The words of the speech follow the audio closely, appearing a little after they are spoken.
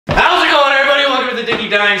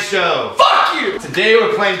DickeyDines show. Fuck you! Today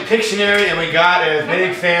we're playing Pictionary and we got a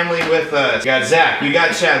big family with us. We got Zach, we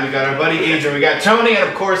got Chad, we got our buddy Adrian, we got Tony, and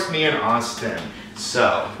of course me and Austin.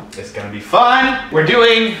 So, it's gonna be fun. We're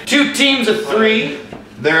doing 2 teams of 3.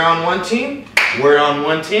 They're on one team, we're on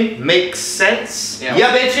one team. Makes sense? Yeah,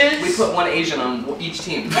 bitches? We put one Asian on each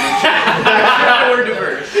team. We're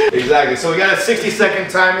diverse. Exactly, so we got a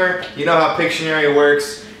 60-second timer. You know how Pictionary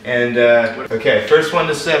works. And, okay, first 1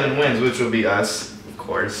 to 7 wins, which will be us, of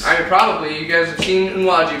course. I mean, probably. You guys have seen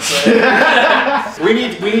Naugthy play. we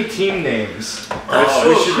need team names.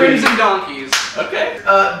 Crimson Donkeys. Okay.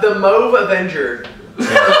 The Mauve Avenger.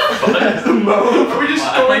 The Mauve? Are we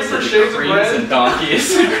just going for shades of red? Crimson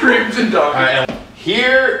Donkeys. Crimson Donkeys. Alright,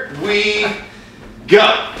 here we go.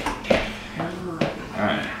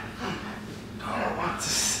 Alright.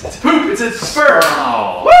 It's poop. It's a sperm.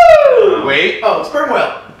 Oh. Woo! Wait. Oh, sperm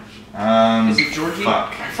whale. Is it Georgie?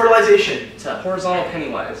 Fuck. Fertilization. It's a horizontal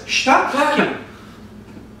Pennywise. Stop talking.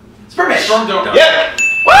 Sperm egg. Storm donut. Yeah!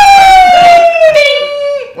 Woo!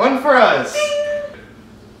 1 for us.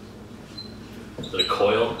 Is it a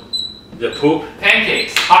coil? Is it poop?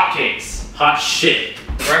 Pancakes, hot cakes, Hot shit.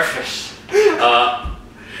 breakfast.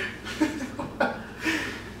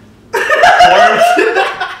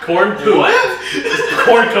 Corn poop. What?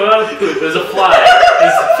 Corn coming out of poop. There's a fly.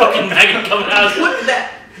 There's a fucking maggot coming out of What is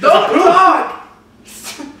that? There's a poop. Dog.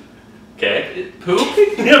 Okay. Poop?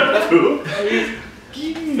 Yeah, poop.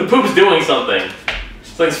 The poop's doing something.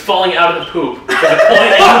 Something's falling out of the poop. There's a coin in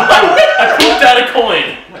the poop. I pooped out a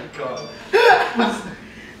coin. Oh my god.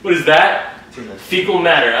 What is that? Fecal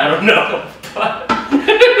matter. I don't know.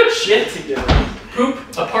 Shit together. Poop,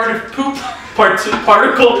 a part of poop.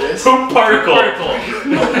 Particle. Poop particle. Particle.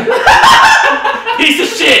 Piece of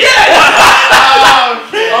shit.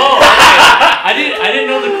 Oh, I didn't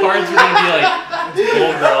know the cards were gonna be like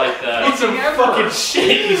vulgar like that. It's a fucking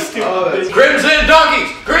shit, you stupid bitch. Crimson donkeys!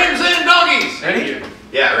 Crimson donkeys! Thank you.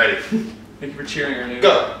 Yeah, ready. Thank you for cheering our name.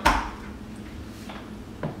 Go.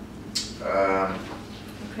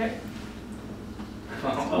 Okay.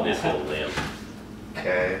 Oh, this whole lamp.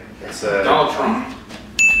 Okay. It's Donald Trump.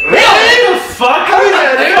 What the fuck?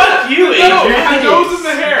 Fuck you, Adrian. My nose in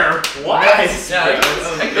the hair. What? Nice. Yeah, It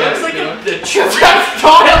looks like a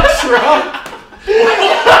Donald Trump!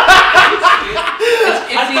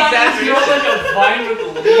 It's the exact like a vine with the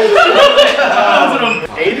leaves.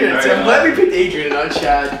 Adrian. So I'm glad we picked Adrian, not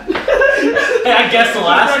Chad. I guess the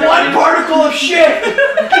last One particle of shit.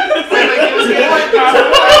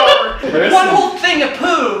 one whole thing of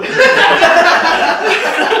poo.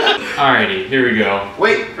 Alrighty, here we go.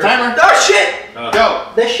 Wait, timer. Oh shit.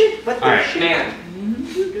 Go. The shit. What the Alright. shit?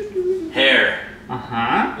 Man, Hair.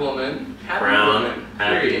 Uh-huh. woman, happy Brown. woman,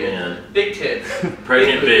 Happy period. man. Big tits,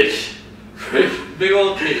 Pregnant bitch. big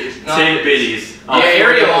old titties, Titty bitties. Yeah, We're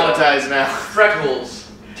area demonetized now.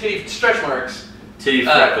 freckles, titty stretch marks, Titty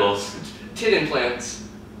freckles. tit implants,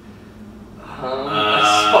 a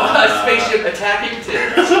Uh, spaceship attacking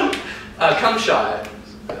tits, cum shot,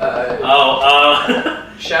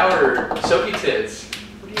 shower soaky tits.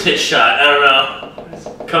 Tit shot. I don't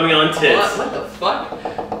know. Coming on tits. What the fuck?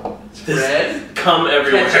 It's This- red. Come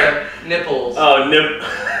everywhere. Ketchup, nipples. Oh, nip.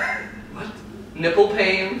 What? Nipple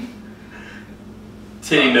pain.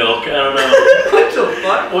 Titty milk. I don't know. What the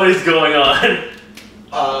fuck? What is going on?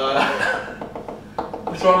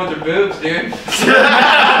 What's wrong with your boobs, dude? You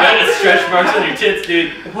got stretch marks on your tits,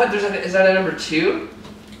 dude. What? Is that a number 2?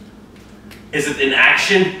 Is it in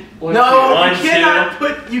action? One, No, One, you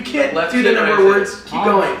cannot you can't Left do the tit, number right of words. tit. Keep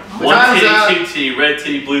going. One Time's titty, up. 2 titty, red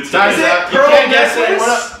titty, blue titty. Time's Is it up. You pearl can't guess it.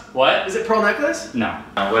 necklace? What? Is it pearl necklace? No.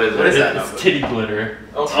 What is it? What is that? It's titty glitter.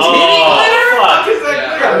 Oh, Oh, fuck.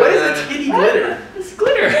 Yeah. What is a titty glitter? It's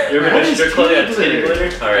glitter. You ever What been to is strip club titty at titty glitter?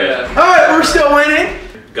 glitter? Alright. Yeah. Alright, we're still winning.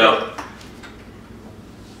 Go.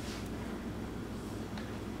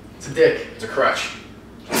 It's a dick. It's a crutch.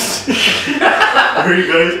 Where are you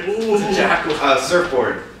guys? It's a jackal.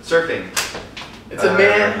 Surfboard. Surfing. It's a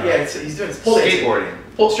man. Yeah, he's doing pole dancing. Skateboarding.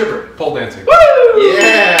 Pole stripper. Pole dancing. Woo!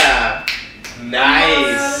 Yeah!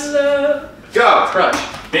 Nice! Go! Crutch.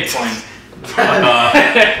 Bitcoin.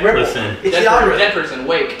 Listen. It's the algorithm. Dead person.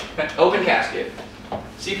 Wake. Open casket.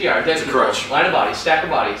 CPR. Dead people. crutch. Line of bodies. Stack of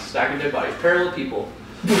dead bodies. Parallel people.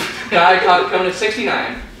 Guy coming to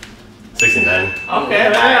 69. 69. Okay,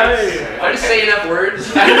 Nice. I just say enough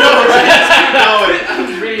words. I know, right?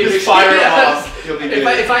 I'm reading Just fire them off. You'll be good.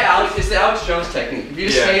 If I Alex, it's the Alex Jones technique. If you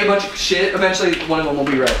just say a bunch of shit, eventually one of them will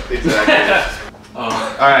be right. Exactly.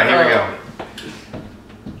 Alright, here we go.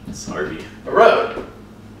 It's Harvey. A road.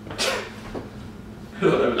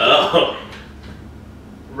 Oh.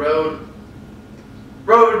 Road.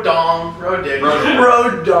 Road dong. Road dick.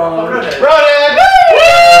 Road dong. Road dick. Rodin!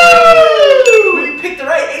 We picked the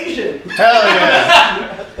right Asian. Hell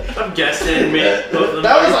yeah! I'm guessing, man.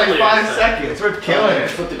 That was like 5 seconds. We're killing it.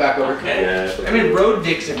 Flipped it back over. Okay. Yeah. I mean, road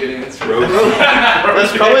dick's a good answer.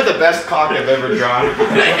 That's probably the best cock I've ever drawn.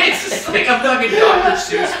 It's just like I'm fucking Dr.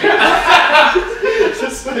 Seuss.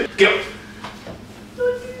 Just like, Go.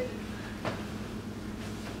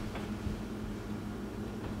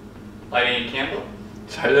 Lighting a candle?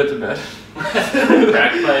 Sorry, that's a bad.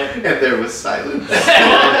 Crack pipe. and there was silence.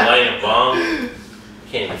 Lighting a bomb.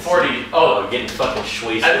 Can't even 40. see. Oh. Getting fucking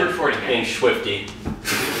schwasted. Edward 40. Getting swifty.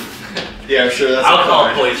 Yeah, I'm sure that's Alcohol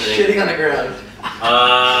a card. poisoning. Shitting on the ground. Pass So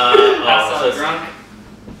out it's, drunk.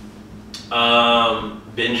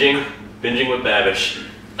 binging with Babish.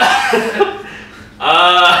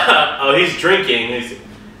 Oh, he's drinking. He's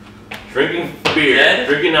drinking beer. Dead?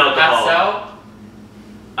 Drinking Pass alcohol. out.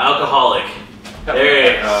 Alcoholic.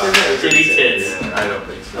 There you go. Titty tits. Yeah, I don't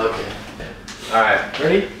think so. Okay. Alright.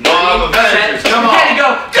 Ready? Mom of Avengers, come on!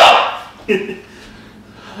 Go! Go!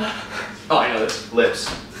 Oh, I know this. Lips.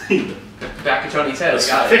 Back of Tony's head. I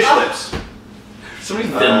got Fish it. lips.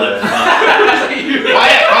 Somebody's Thin lip.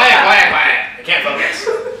 Quiet! I can't focus.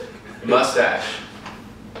 Mustache.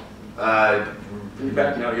 You're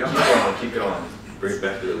back now, yo. Keep going. Bring it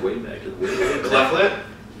back to the way back to the way. Left lip.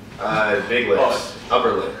 Big lips.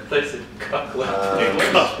 Upper lip. Place it. Cuck left.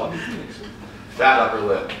 Fat upper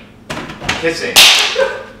lip. Kissing.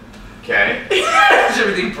 Okay.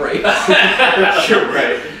 Everything breaks. You're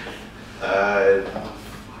right.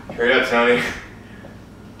 Hurry up, Tony.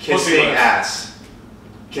 Kissing ass.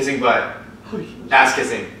 Kissing butt. Ass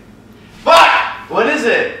kissing. Fuck! What is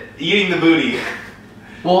it? Eating the booty.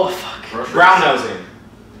 Well, fuck. Brown nosing.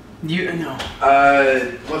 You no.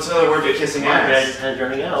 What's another word for kissing Our guys' ass? time's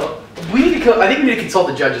running out. We need to. I think we need to consult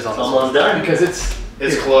the judges on It's this almost one done. because it's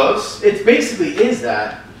It's close. It basically is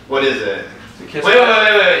that. What is it? Kiss Wait.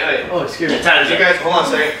 Oh, excuse me. Time's You up. guys, hold on a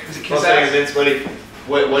second. Is it Hold kiss on a second, ass? Vince, buddy.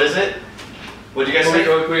 What is it? What did you guys We say?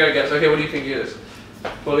 gotta guess. Okay, what do you think it is?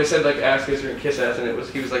 Well, they said like ass kisser and kiss ass, and he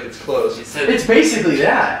was like it's close. He said It's basically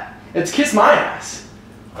that. It's kiss my ass.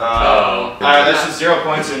 Oh. Alright, that's just 0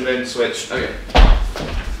 points and then switch. Okay.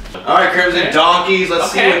 Alright, Cribs and Donkeys,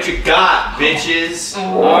 let's see Okay. what you got, bitches.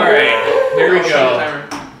 Alright, here we I'll show go. the timer.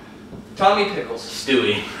 Tommy Pickles.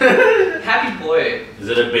 Stewie. Happy boy. Is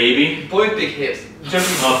it a baby? Boy with big hips.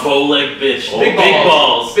 Jumping. A bow-leg bitch. Big Big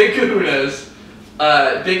balls. Big kahunas.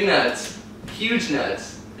 Big nuts. Huge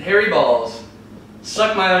nuts. Hairy balls.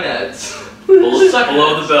 Suck my own nuts. Suck Below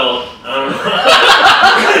nuts. the belt. I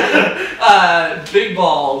don't know. Big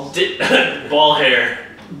balls. Ball hair.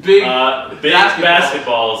 Big Big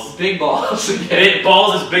basketballs. Big balls. Okay. Big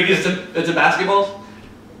balls as big as It's a basketball?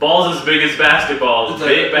 balls as big as basketballs. It's a-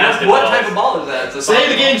 Big basketballs. What type of ball is that? It's a Say it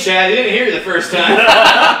softball. again, Chad. You didn't hear it the first time.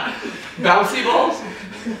 Bouncy balls?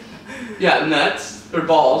 Yeah, nuts. Or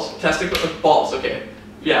balls. Testicle. Balls, okay.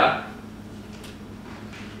 Yeah.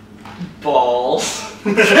 Balls.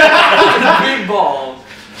 Big balls.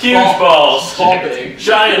 Huge Ball- balls. Ball big.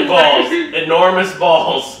 Giant balls. Enormous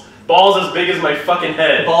balls. Balls as big as my fucking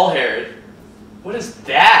head. Ball haired. What is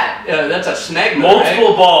that? That's a snag.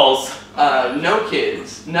 Multiple balls. No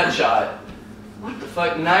kids. Nut shot. What the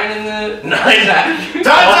fuck? 9 in the. Nine. Time's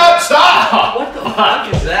up! Stop! What the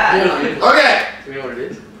fuck is that? Yeah. Okay. Do you know what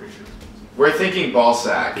it is? We're thinking ball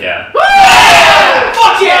sack. Yeah.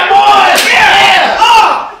 Fuck yeah, boys! Yeah!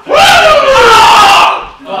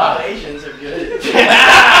 Oh, Asians are good.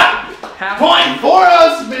 Half Point for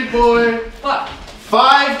us, big boy. Fuck.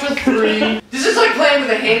 5 to 3. This is like playing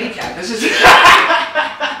with a handicap. This is. We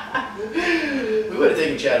would have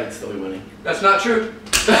taken Chad and still be winning. That's not true.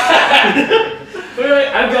 Wait,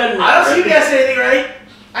 I've gotten. I don't see you guessing anything right.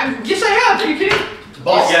 Yes, I have. Are you kidding?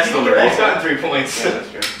 Balls. He's You gotten balls. 3 points.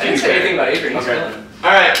 I didn't say anything about Adrian. He's Okay. killing.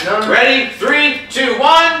 Alright, No. ready? 3, 2,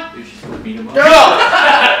 1. You should beat him up. Go!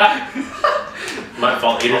 My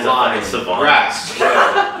fault. It is a fucking savant. Grass.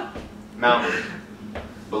 Road. Mountain.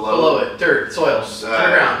 Below it. Dirt. Soil.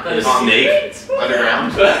 Underground. A snake.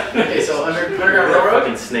 Underground. Okay, so underground You're a railroad.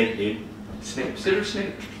 fucking snake, dude. Snake. Sit or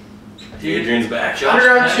snake? Adrian's back.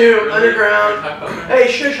 Underground Josh, 2. really? Underground. Talk about that? Hey,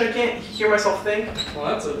 shush! I can't hear myself think. Well,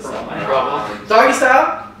 that's a problem. Doggy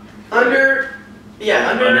style. Under. Yeah.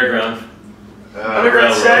 Underground. Underground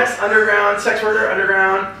Railroad. sex. Underground sex worker.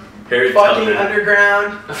 Underground. Harry Fucking Tubman.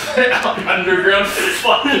 underground. Underground.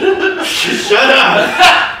 Fuck. Shut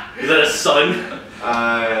up! Is that a sun?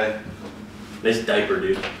 Nice diaper,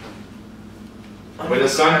 dude. When the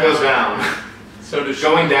sun goes down. So does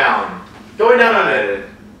Going down. Going down under.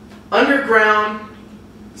 Underground.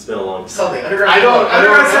 It's been a long time. Something. Underground. I don't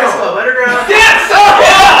Underground sex know. club. Underground. Yes!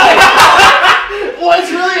 Well,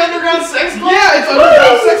 it's really underground sex club? Yeah, it's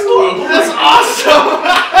underground sex club. That's awesome!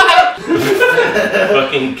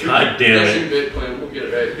 Fucking goddamn Actually, it. Bitcoin, we'll get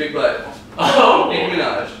it right. Big butt. Oh! Nicki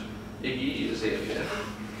Minaj. Iggy, you say it again.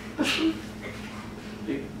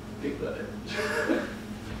 Big butt.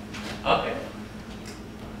 Okay.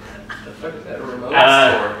 The fuck is that? A remote?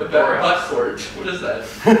 Uh, The butt cord. What is that?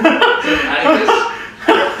 Is that Atticus?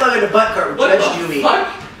 Look at the butt card. What That's the Jimmy. fuck?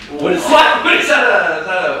 What is What? What is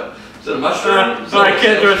that? Is that a mushroom? Is I that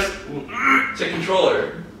can't just. It's a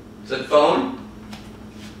controller. Is that phone?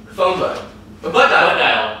 Phone butt. A butt dial. Butt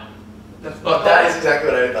dial. That's butt That dial. is exactly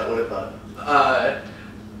what I would have thought.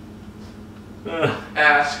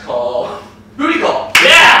 Ass call. Booty call.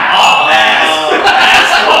 Yeah! Oh,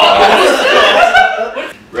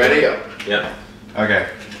 Ready? Go. Yep. Okay.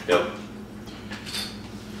 Yep.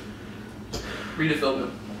 Read a Philbin.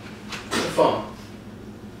 The phone.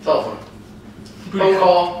 Telephone. Phone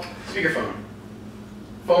call. Speakerphone.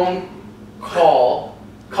 Phone call.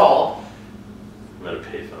 Call. I'm at a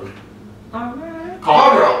payphone.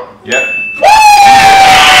 Call girl. Yep.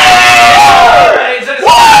 Alright, is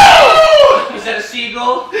that a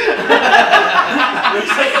seagull?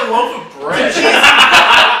 Looks like a loaf of bread.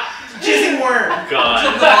 Jizzing worm.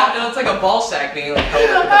 God. It looks like a ball sack being like held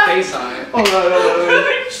up with a face on it. Hold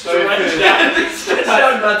on. Stretched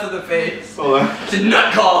out nuts with a face. Hold on. It's a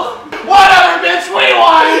nut call. Whatever, bitch, we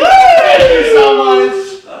won! Thank you so much!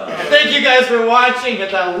 Thank you guys for watching.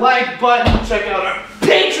 Hit that like button. Check out our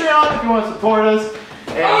Patreon if you want to support us.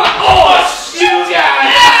 And you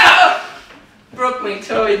guys! Broke my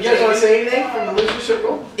toe. You guys want to say anything from the loser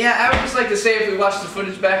circle? Yeah, I would just like to say if we watch the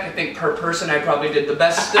footage back, I think per person I probably did the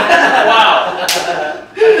best. Wow. I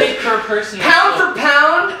think per person. Pound for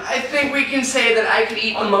pound, I think we can say that I could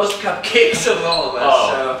eat the most cupcakes of all of us.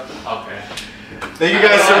 Oh. Okay. Thank you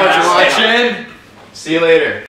guys so much for watching. See you later.